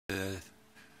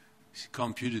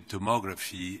computed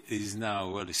tomography is now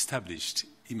a well-established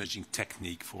imaging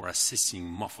technique for assessing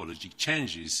morphologic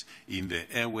changes in the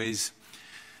airways.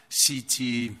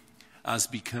 CT has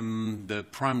become the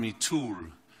primary tool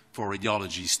for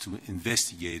radiologists to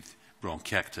investigate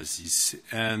bronchiectasis.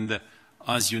 And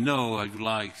as you know, I would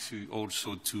like to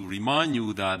also to remind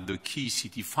you that the key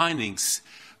CT findings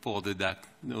for the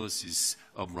diagnosis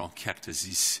of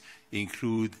bronchiectasis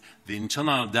include the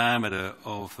internal diameter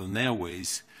of an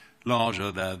airways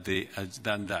larger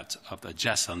than that of the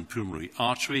adjacent pulmonary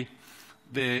artery,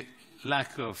 the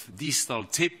lack of distal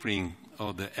tapering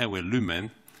of the airway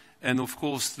lumen, and of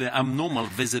course the abnormal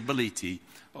visibility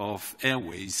of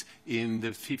airways in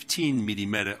the 15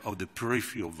 millimeter of the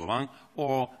periphery of the lung,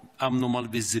 or abnormal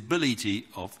visibility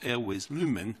of airways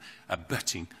lumen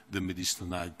abutting the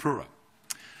mediastinal pleura.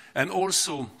 And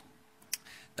also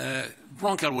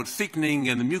bronchial wall thickening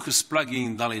and mucus plugging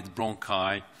in dilated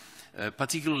bronchi,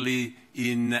 particularly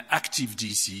in active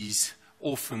disease,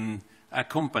 often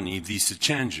accompany these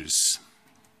changes.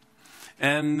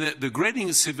 And the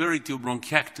grading severity of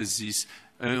bronchiectasis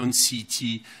on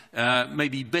CT may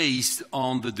be based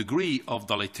on the degree of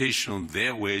dilatation of the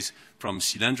airways from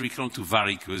cylindrical to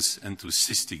varicose and to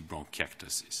cystic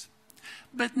bronchiectasis.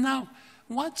 But now,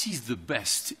 what is the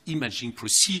best imaging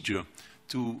procedure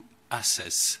to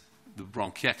assess the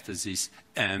bronchiectasis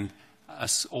and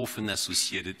as often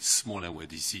associated small airway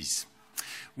disease?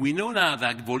 We know now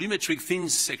that volumetric thin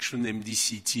section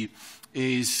MDCT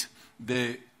is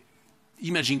the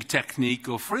imaging technique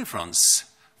of reference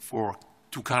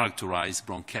to characterize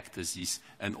bronchiectasis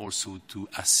and also to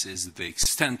assess the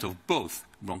extent of both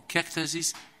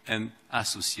bronchiectasis and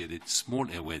associated small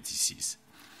airway disease.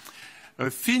 A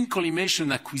thin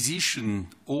collimation acquisition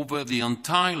over the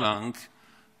entire lung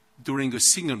during a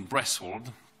single breath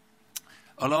hold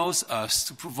allows us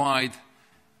to provide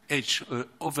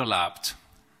overlapped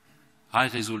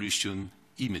high-resolution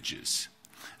images.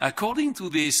 According to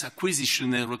these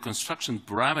acquisition and reconstruction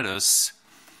parameters,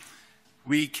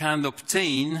 we can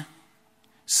obtain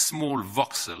small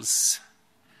voxels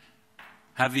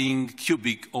having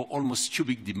cubic or almost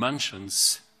cubic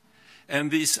dimensions, and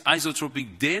this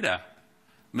isotropic data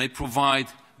may provide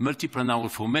multiplanary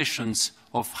formations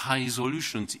of high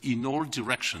resolution in all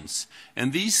directions,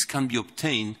 and these can be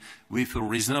obtained with a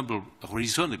reasonable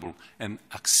and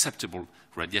acceptable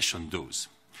radiation dose.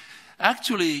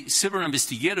 Actually, several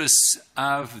investigators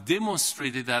have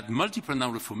demonstrated that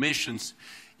multiplanary formations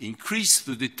increase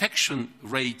the detection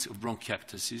rate of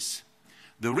bronchiectasis,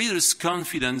 the reader's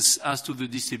confidence as to the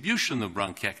distribution of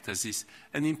bronchiectasis,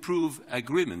 and improve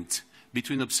agreement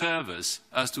between observers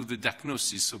as to the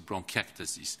diagnosis of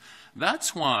bronchiectasis.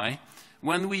 That's why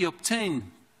when we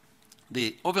obtain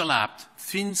the overlapped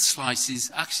thin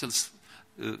slices, axial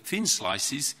thin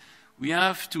slices, we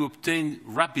have to obtain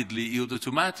rapidly or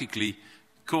automatically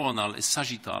coronal and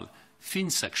sagittal thin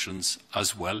sections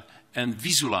as well and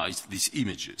visualize these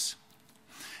images.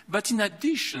 But in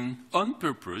addition, on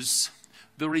purpose,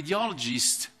 the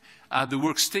radiologist at the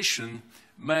workstation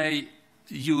may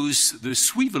use the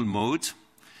swivel mode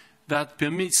that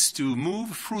permits to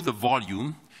move through the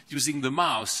volume using the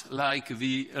mouse like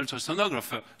the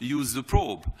ultrasonographer uses the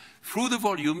probe. Through the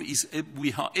volume,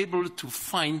 we are able to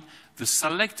find the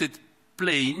selected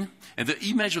plane, and the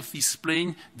image of this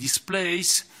plane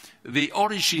displays the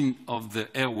origin of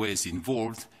the airways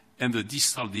involved and the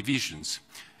distal divisions.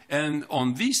 And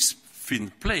on this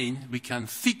thin plane, we can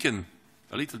thicken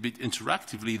a little bit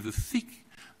interactively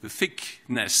the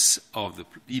thickness of the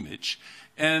image,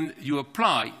 and you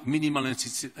apply minimal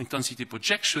intensity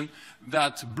projection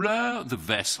that blurs the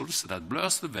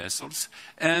vessels,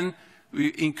 and we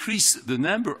increase the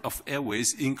number of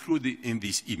airways included in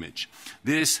this image.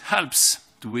 This helps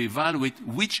to evaluate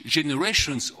which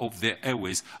generations of the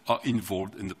airways are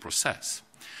involved in the process.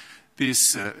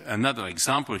 This another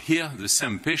example here, the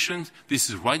same patient. This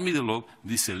is right middle lobe,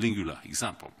 this is a lingular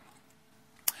example.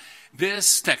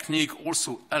 This technique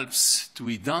also helps to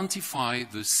identify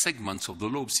the segments of the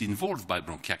lobes involved by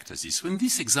bronchiectasis. So in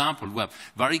this example, we have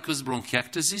varicose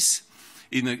bronchiectasis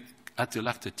in an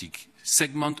atelectatic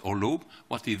segment or lobe.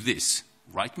 What is this?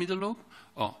 Right middle lobe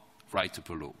or right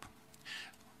upper lobe?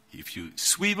 If you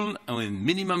swivel in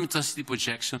minimum intensity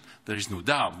projection, there is no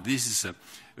doubt this is a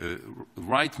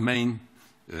right main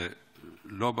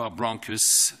lobar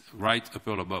bronchus, right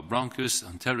upper lobar bronchus,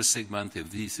 anterior segment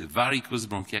of this varicose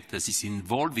bronchiectasis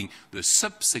involving the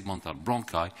subsegmental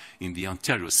bronchi in the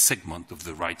anterior segment of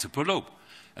the right upper lobe.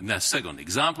 And then second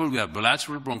example, we have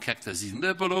bilateral bronchiectasis in the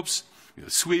upper lobes, we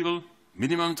have swivel,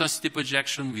 minimum intensity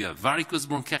projection, we have varicose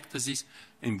bronchiectasis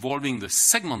involving the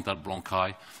segmental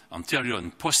bronchi, anterior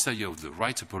and posterior of the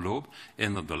right upper lobe,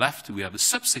 and on the left we have a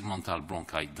subsegmental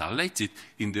bronchi dilated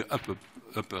in the upper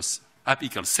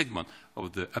apical segment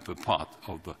of the upper part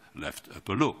of the left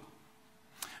upper lobe.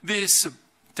 This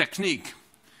technique,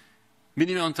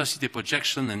 minimum intensity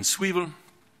projection and swivel,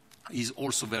 is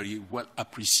also very well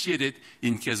appreciated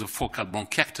in case of focal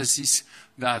bronchiectasis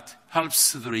that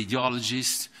helps the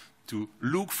radiologist to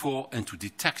look for and to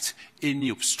detect any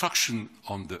obstruction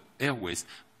on the airways.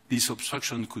 This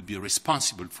obstruction could be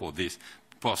responsible for this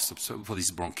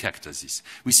bronchiectasis.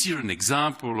 We see an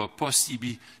example of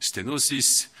post-TB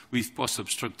stenosis with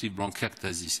post-obstructive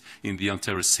bronchiectasis in the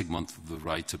anterior segment of the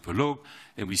right upper lobe,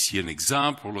 and we see an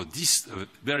example of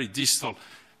very distal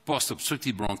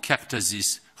post-obstructive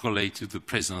bronchiectasis related to the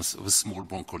presence of a small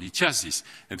bronchiolithiasis.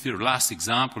 And here, last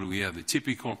example, we have a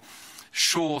typical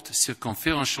short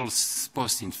circumferential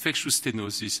post-infectious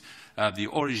stenosis at the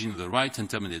origin of the right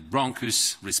intermediate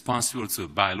bronchus, responsible to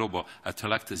bilobal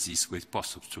atelectasis with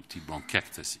post-obstructive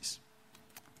bronchiectasis.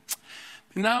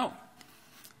 Now,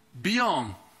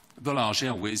 beyond the large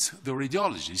airways, the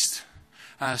radiologist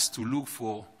has to look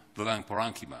for the lung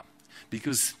parenchyma,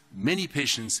 because many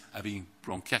patients having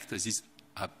bronchiectasis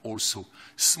have also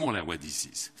small airway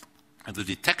disease. And the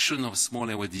detection of small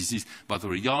airway disease by the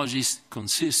radiologist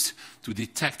consists to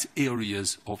detect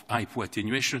areas of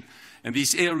hypoattenuation, and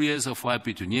these areas of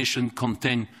hypoattenuation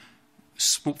contain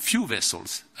few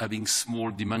vessels having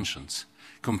small dimensions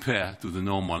compared to the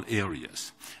normal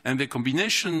areas. And the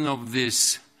combination of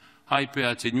these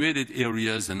hyperattenuated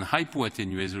areas and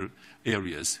hypoattenuated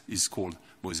areas is called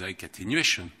mosaic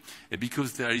attenuation,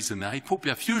 because there is an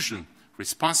hypoperfusion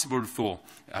responsible for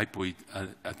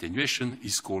hypoattenuation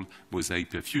is called mosaic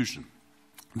perfusion.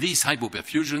 This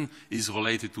hypoperfusion is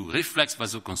related to reflex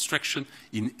vasoconstriction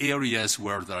in areas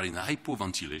where there is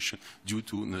hypoventilation due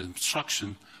to an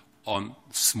obstruction on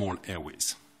small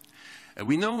airways.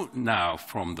 We know now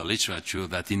from the literature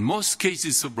that in most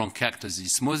cases of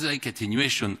bronchiectasis, mosaic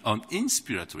attenuation on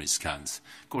inspiratory scans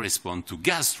correspond to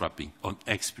gas trapping on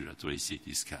expiratory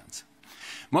CT scans.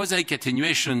 Mosaic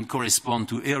attenuation corresponds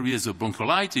to areas of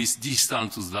bronchiolitis distal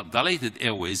to the dilated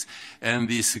airways, and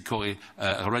these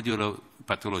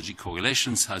radiopathology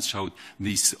correlations have showed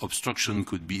this obstruction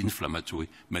could be inflammatory,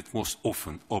 but most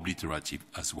often obliterative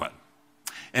as well.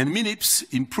 And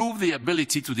MINIPs improve the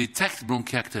ability to detect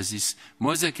bronchiectasis,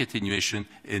 mosaic attenuation,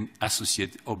 and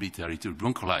associated obliterative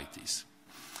bronchiolitis.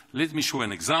 Let me show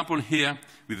an example here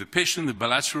with a patient with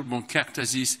bilateral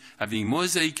bronchiectasis having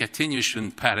mosaic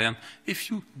attenuation pattern. If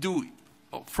you do,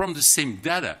 from the same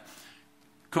data,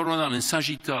 coronal and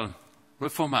sagittal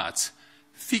reformats,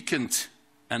 thickened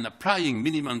and applying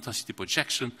minimum intensity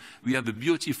projection, we have a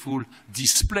beautiful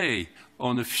display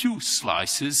on a few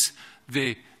slices,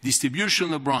 the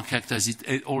distribution of bronchiectasis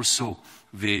and also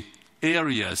the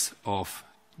areas of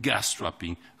gas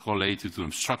trapping related to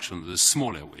obstruction of the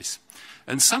small airways.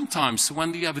 And sometimes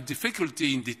when you have a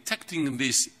difficulty in detecting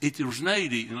this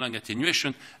heterogeneity in lung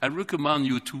attenuation, I recommend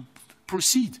you to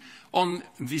proceed on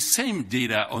the same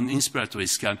data on inspiratory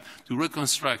scan to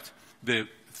reconstruct the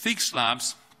thick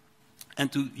slabs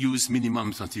and to use minimum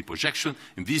intensity projection.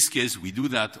 In this case, we do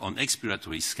that on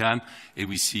expiratory scan, and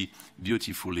we see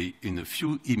beautifully in a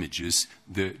few images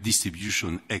the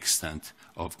distribution extent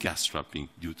of gas trapping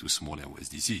due to small airways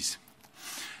disease.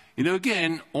 You know,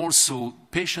 again, also,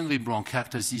 patients with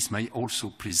bronchiectasis may also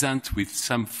present with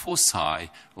some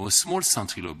foci or small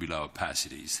centrilobular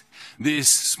opacities. These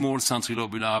small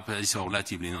centrilobular opacities are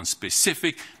relatively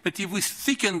non-specific, but if we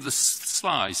thicken the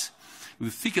slice, you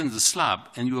thicken the slab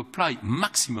and you apply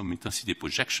maximum intensity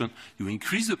projection, you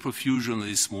increase the profusion of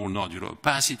this small nodular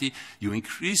opacity, you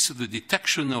increase the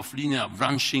detection of linear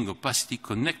branching opacity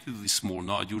connected to the small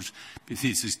nodules.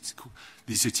 This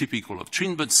is typical of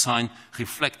Trinbud sign,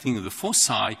 reflecting the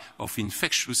foci of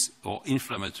infectious or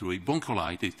inflammatory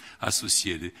bronchiolitis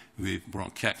associated with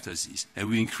bronchiectasis. And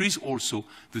we increase also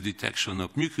the detection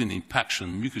of mucus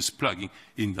impaction, mucus plugging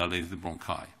in dilated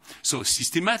bronchi. So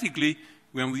systematically,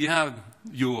 when we have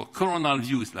your coronal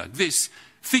views like this,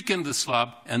 thicken the slab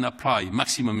and apply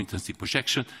maximum intensity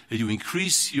projection, and you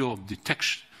increase your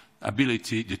detection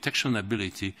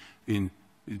ability in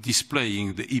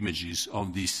displaying the images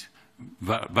of these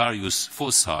various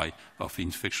foci of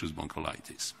infectious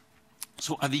bronchiolitis.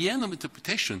 So at the end of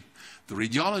interpretation, the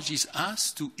radiologist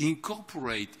has to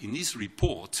incorporate in his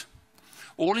report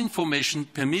all information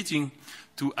permitting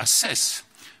to assess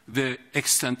the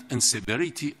extent and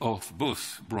severity of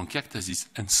both bronchiectasis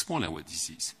and small airway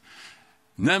disease.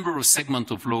 Number of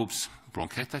segment of lobes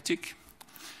bronchiectatic,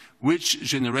 which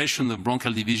generation of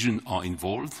bronchial division are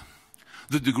involved,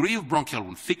 the degree of bronchial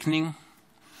wall thickening,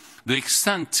 the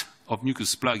extent of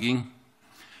mucus plugging,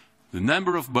 the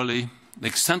number of bullae, the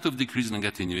extent of decreased lung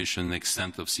attenuation, the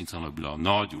extent of syncytial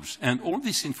nodules. And all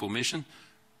this information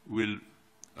will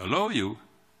allow you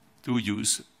to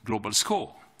use global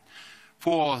score.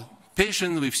 For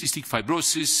patients with cystic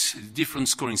fibrosis, different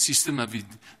scoring systems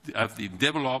have been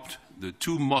developed. The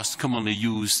two most commonly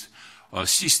used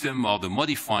systems are the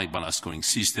modified Ballard scoring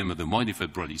system and the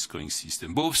modified Brody scoring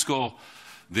system. Both score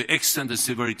the extent and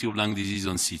severity of lung disease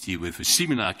on CT with a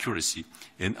similar accuracy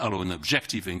and allow an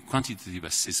objective and quantitative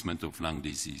assessment of lung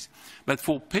disease. But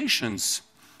for patients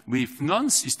with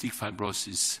non-cystic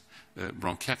fibrosis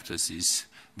bronchiectasis,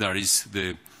 there is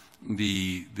the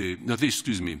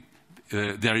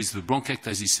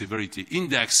bronchiectasis severity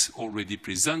index already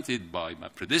presented by my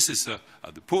predecessor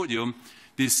at the podium.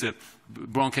 This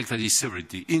bronchiectasis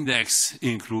severity index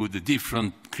includes the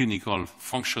different clinical,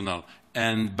 functional,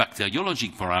 and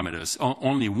bacteriologic parameters,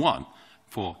 only one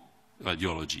for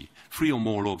radiology, 3 or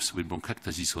more lobes with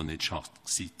bronchiectasis on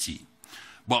HRCT.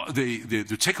 But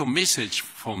the take-home message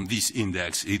from this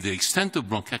index is the extent of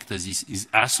bronchiectasis is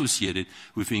associated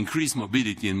with increased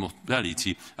morbidity and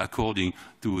mortality according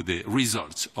to the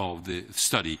results of the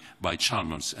study by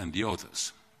Chalmers and the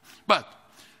others. But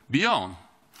beyond,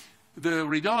 the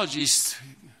radiologist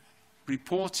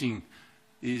reporting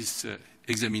his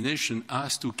examination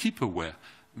has to keep aware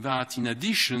that in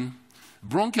addition,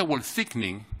 bronchial wall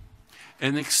thickening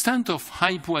and extent of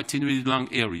hypoattenuated lung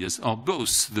areas are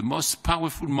both the most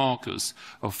powerful markers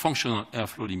of functional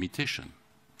airflow limitation.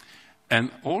 And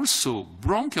also,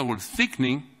 bronchial wall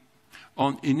thickening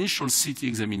on initial CT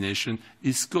examination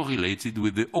is correlated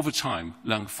with the overtime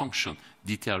lung function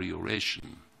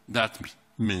deterioration. That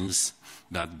means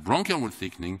that bronchial wall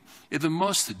thickening is the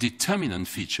most determinant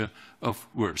feature of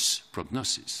worse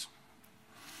prognosis.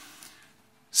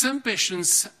 Some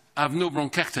patients have no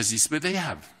bronchiectasis, but they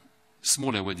have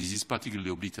small airway disease, particularly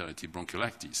obliterative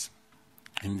bronchiolitis.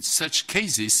 In such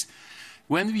cases,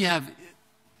 when we have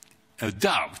a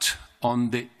doubt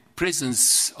on the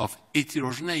presence of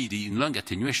heterogeneity in lung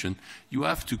attenuation, you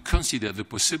have to consider the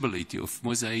possibility of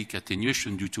mosaic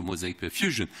attenuation due to mosaic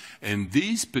perfusion. In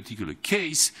this particular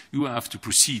case, you have to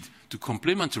proceed to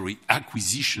complementary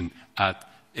acquisition at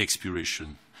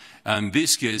expiration. And in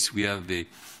this case, we have the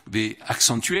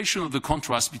accentuation of the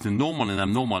contrast between normal and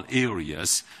abnormal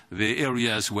areas. The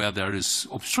areas where there is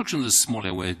obstruction of the small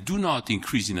airway do not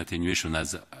increase in attenuation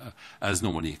as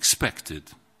normally expected.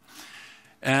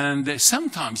 And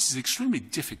sometimes it's extremely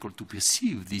difficult to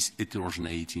perceive this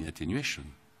heterogeneity in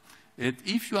attenuation. And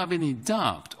if you have any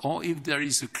doubt, or if there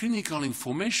is a clinical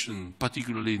information,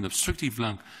 particularly in obstructive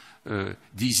lung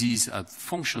disease at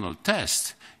functional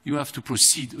test, you have to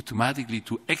proceed automatically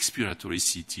to expiratory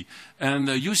CT. And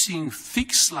using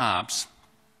thick slabs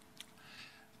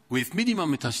with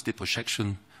minimum metastasity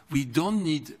projection, we don't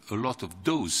need a lot of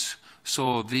dose.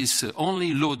 So this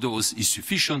only low dose is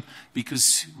sufficient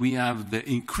because we have the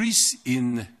increase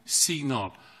in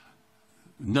signal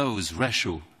noise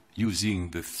ratio using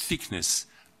the thickness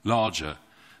larger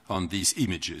on these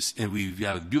images. And we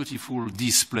have a beautiful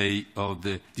display of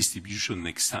the distribution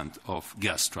extent of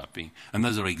gas trapping.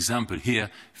 Another example here,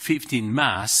 15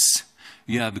 mass.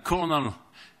 We have the coronal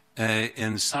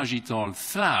and sagittal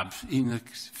flap. In a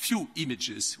few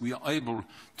images, we are able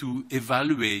to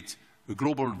evaluate a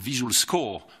global visual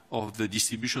score of the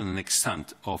distribution and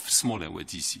extent of small airway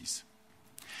disease.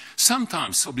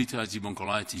 Sometimes obliterative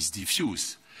bronchiolitis is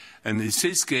diffuse, and in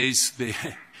this case,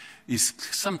 is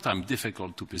sometimes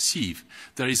difficult to perceive.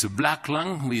 There is a black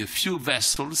lung with a few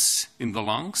vessels in the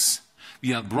lungs. We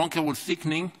have bronchial wall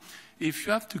thickening. If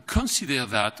you have to consider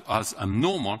that as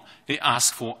abnormal, they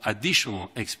ask for additional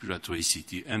expiratory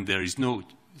CT, and there is no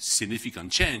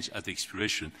significant change at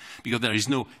expiration because there is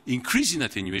no increase in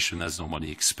attenuation as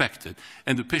normally expected,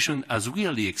 and the patient has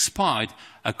really expired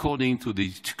according to the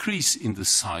decrease in the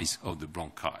size of the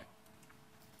bronchi.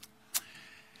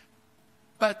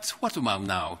 But what about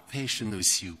now patients with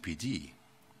COPD?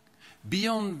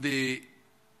 Beyond the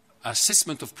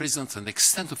assessment of presence and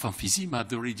extent of emphysema,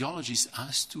 the radiologist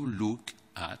has to look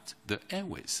at the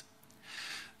airways.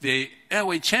 The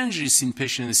airway changes in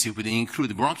patients with COPD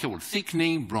include bronchial wall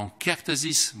thickening,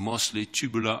 bronchiectasis, mostly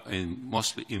tubular and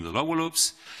mostly in the lower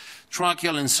lobes,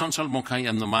 tracheal and central bronchi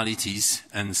abnormalities,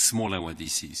 and small airway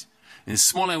disease. And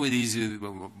small airway disease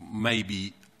may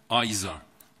be either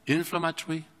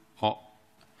inflammatory or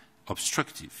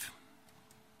obstructive.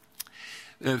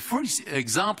 For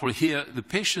example, here, the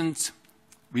patient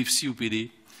with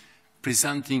COPD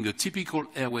presenting a typical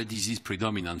airway disease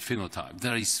predominant phenotype.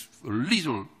 There is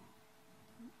little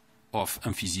of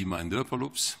emphysema in the upper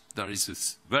lobes. There is a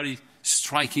very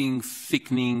striking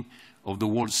thickening of the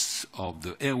walls of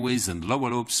the airways and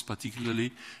lower lobes,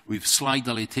 particularly, with slight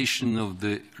dilatation of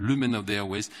the lumen of the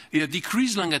airways, and a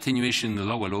decreased lung attenuation in the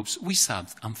lower lobes without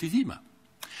emphysema.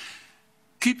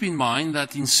 Keep in mind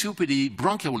that in COPD,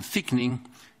 bronchial thickening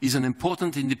is an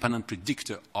important independent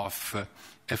predictor of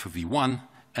FEV1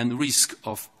 and risk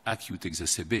of acute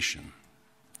exacerbation.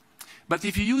 But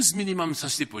if you use minimum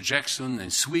sensitivity projection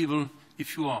and swivel,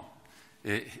 if you are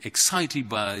excited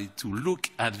to look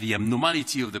at the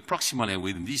abnormality of the proximal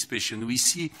airway in this patient, we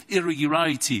see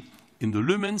irregularity in the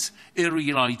lumens,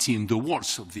 irregularity in the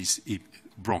walls of these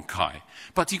bronchi,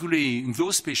 particularly in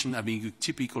those patients having a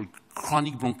typical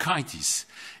chronic bronchitis.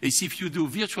 As if you do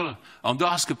virtual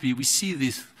endoscopy, we see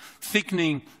this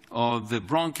thickening of the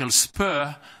bronchial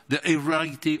spur, the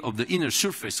irregularity of the inner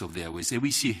surface of the airways. And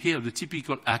we see here the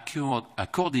typical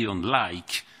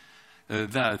accordion-like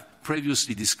that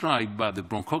previously described by the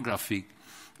bronchography,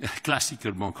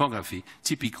 classical bronchography,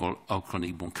 typical of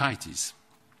chronic bronchitis.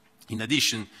 In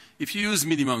addition, if you use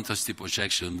minimum intensity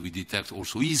projection, we detect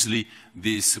also easily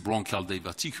this bronchial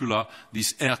diverticula,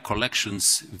 these air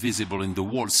collections visible in the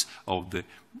walls of the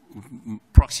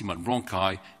proximal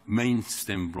bronchi, main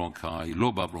stem bronchi,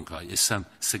 lobar bronchi, and some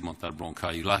segmental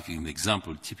bronchi, like an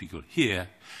example typical here.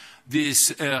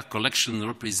 This air collection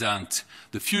represents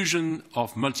the fusion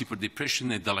of multiple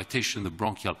depression and dilatation of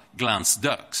bronchial glands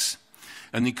ducts.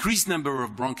 An increased number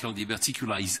of bronchial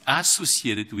diverticula is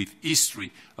associated with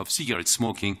history of cigarette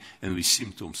smoking and with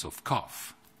symptoms of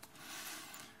cough.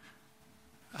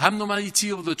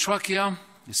 Abnormality of the trachea,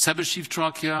 the subacute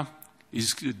trachea,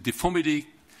 is deformity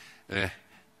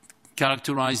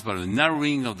characterized by a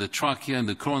narrowing of the trachea and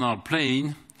the coronal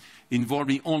plane,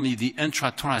 involving only the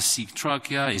intrathoracic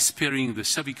trachea, sparing the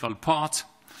cervical part,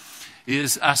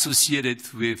 is associated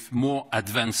with more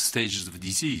advanced stages of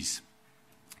disease.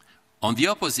 On the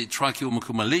opposite,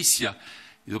 tracheomucomalacia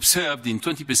is observed in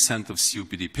 20% of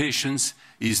COPD patients,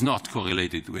 is not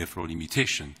correlated with flow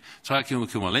limitation.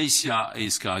 Tracheomucomalacia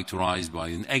is characterized by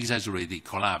an exaggerated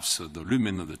collapse of the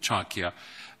lumen of the trachea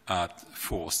at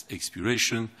forced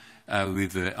expiration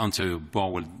with the anterior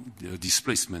bowel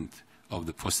displacement of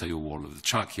the posterior wall of the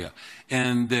trachea.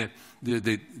 And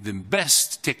the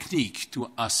best technique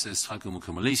to assess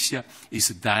tracheomucomalacia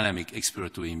is a dynamic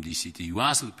expiratory MDCT. You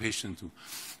ask the patient to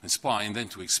inspire and then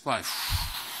to expire.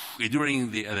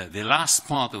 During the last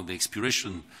part of the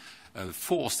expiration,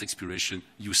 forced expiration,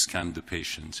 you scan the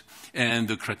patient. And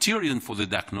the criterion for the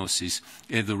diagnosis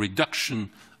is the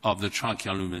reduction of the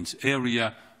tracheal lumen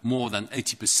area more than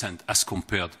 80% as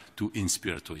compared to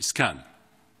inspiratory scan.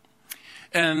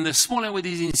 And the small airway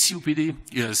disease in COPD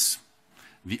is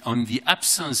on the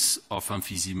absence of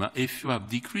emphysema, if you have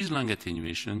decreased lung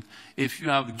attenuation, if you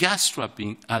have gas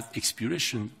trapping at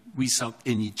expiration without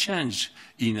any change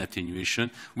in attenuation,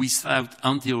 without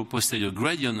anterior-posterior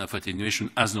gradient of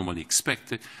attenuation as normally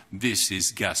expected, this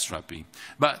is gas trapping.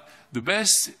 But the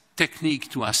best technique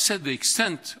to assess the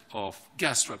extent of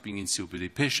gas trapping in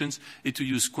COPD patients is to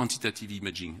use quantitative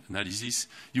imaging analysis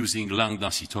using lung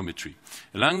densitometry.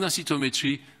 Lung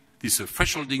densitometry is a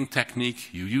thresholding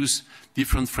technique. You use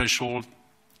different threshold.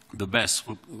 The best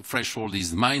threshold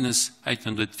is minus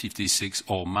 856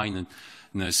 or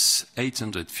minus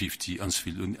 850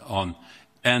 on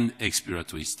and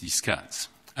expiratory CT scans.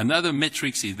 Another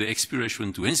metric is the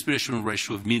expiration to inspiration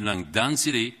ratio of mean lung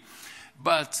density.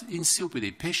 But in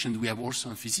COPD patients, we have also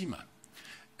emphysema.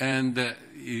 And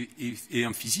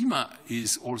emphysema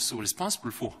is also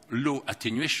responsible for low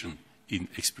attenuation in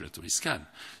expiratory scan.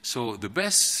 So the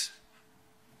best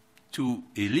to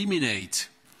eliminate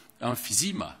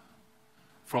emphysema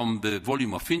from the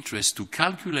volume of interest to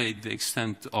calculate the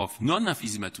extent of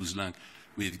non-emphysematous lung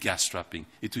with gas trapping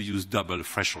is to use double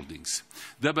thresholdings.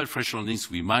 Double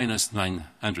thresholdings with minus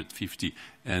 950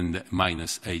 and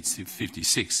minus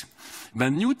 856. But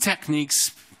new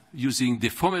techniques using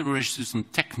deformable registration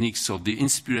techniques of the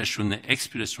inspiration and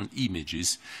expiration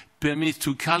images permit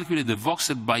to calculate the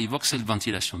voxel by voxel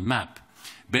ventilation map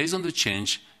based on the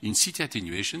change in CT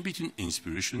attenuation between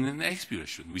inspiration and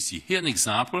expiration. We see here an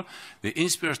example, the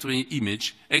inspiratory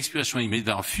image, expiration image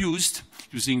that are fused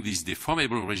using this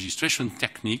deformable registration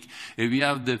technique. And we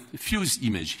have the fused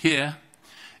image here.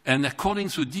 And according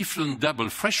to different double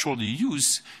threshold you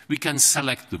use, we can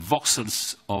select the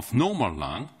voxels of normal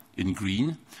lung in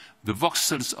green, the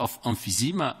voxels of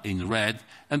emphysema in red,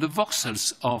 and the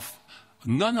voxels of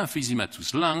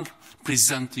non-emphysematous lung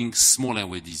presenting small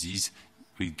airway disease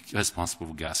responsible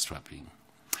for gas trapping.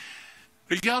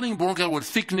 Regarding bronchial wall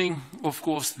thickening, of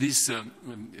course, this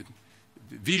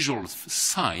visual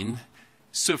sign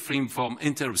suffering from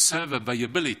inter-observer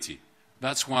variability.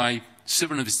 That's why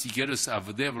several investigators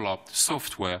have developed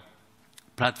software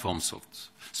platforms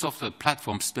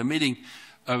permitting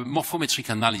morphometric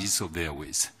analysis of the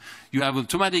airways. You have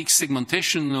automatic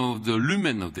segmentation of the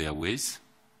lumen of the airways.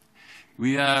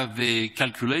 We have a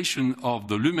calculation of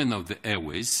the lumen of the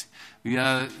airways. We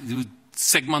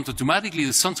segment automatically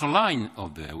the central line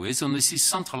of the airways. On this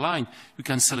central line, you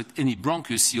can select any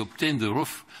bronchus, you obtain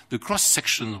the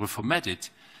cross-section reformatted,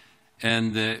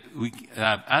 and we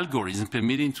have algorithms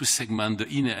permitting to segment the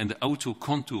inner and the outer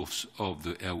contours of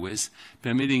the airways,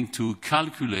 permitting to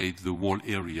calculate the wall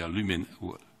area, lumen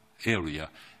area,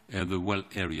 and the wall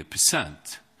area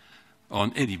percent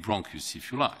on any bronchus,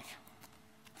 if you like.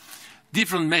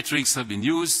 Different metrics have been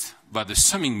used, but the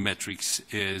summing metrics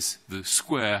is the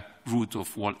square root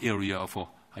of wall area of a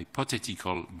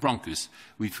hypothetical bronchus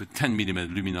with a 10 mm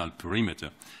luminal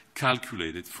perimeter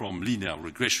calculated from linear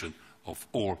regression of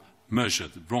all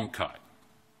measured bronchi.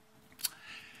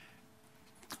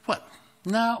 Well,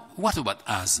 now what about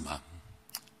asthma?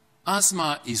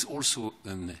 Asthma is also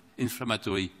an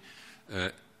inflammatory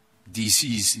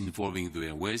disease involving the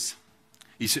airways.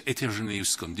 It's a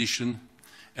heterogeneous condition,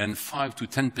 and 5 to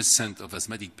 10% of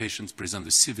asthmatic patients present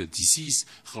a severe disease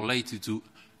related to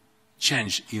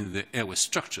change in the airway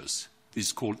structures. This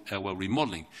is called airway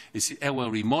remodeling. Airway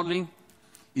remodeling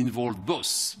involves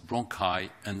both bronchi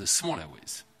and the small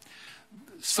airways.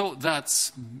 So that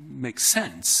makes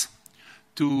sense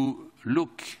to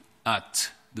look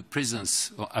at the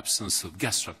presence or absence of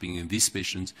gas trapping in these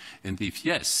patients, and if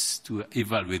yes, to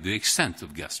evaluate the extent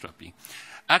of gas trapping.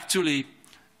 Actually,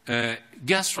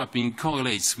 gas trapping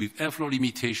correlates with airflow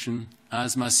limitation,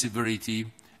 asthma severity,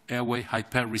 airway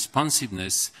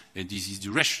hyperresponsiveness, and disease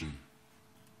duration.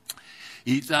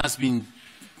 It has been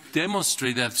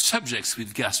demonstrated that subjects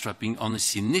with gas trapping are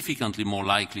significantly more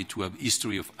likely to have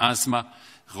history of asthma,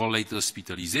 related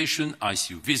hospitalization,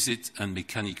 ICU visit, and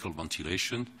mechanical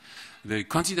ventilation. The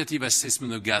quantitative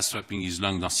assessment of gas trapping is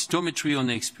lung densitometry on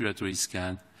the expiratory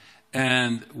scan.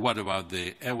 And what about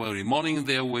the airway remodeling of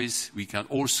the airways? We can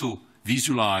also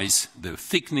visualize the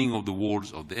thickening of the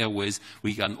walls of the airways.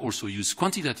 We can also use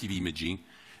quantitative imaging,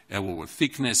 airway wall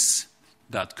thickness,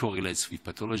 that correlates with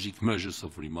pathologic measures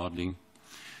of remodeling.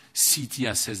 CT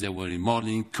assessed airway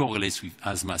remodeling correlates with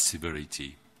asthma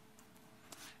severity.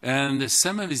 And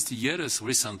some investigators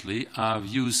recently have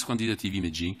used quantitative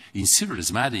imaging in severe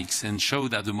asthmatics and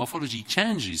showed that the morphologic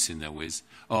changes in airways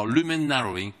are lumen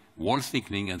narrowing, wall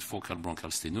thickening, and focal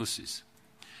bronchial stenosis.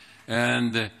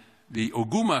 And the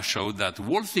Oguma showed that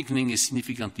wall thickening is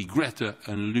significantly greater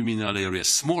and luminal area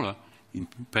smaller in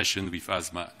patients with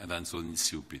asthma than so in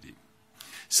COPD.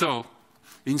 So,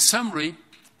 in summary,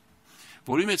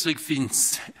 volumetric thin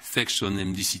section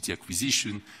MDCT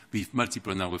acquisition with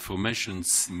multiple narrow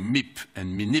formations, MIP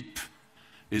and MINIP,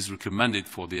 is recommended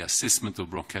for the assessment of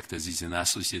bronchiectasis and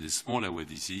associated small airway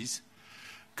disease.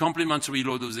 Complementary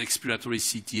low-dose expiratory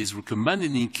CT is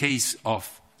recommended in case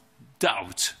of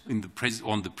doubt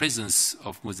on the presence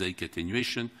of mosaic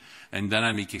attenuation, and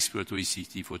dynamic expiratory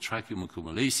CT for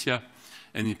tracheomucomalacia.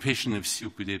 And in patients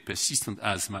with COPD persistent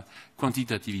asthma,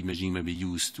 quantitative imaging may be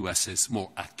used to assess more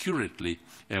accurately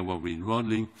airway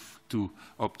remodeling to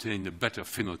obtain a better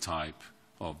phenotype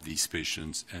of these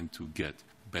patients and to get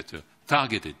better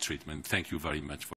targeted treatment. Thank you very much for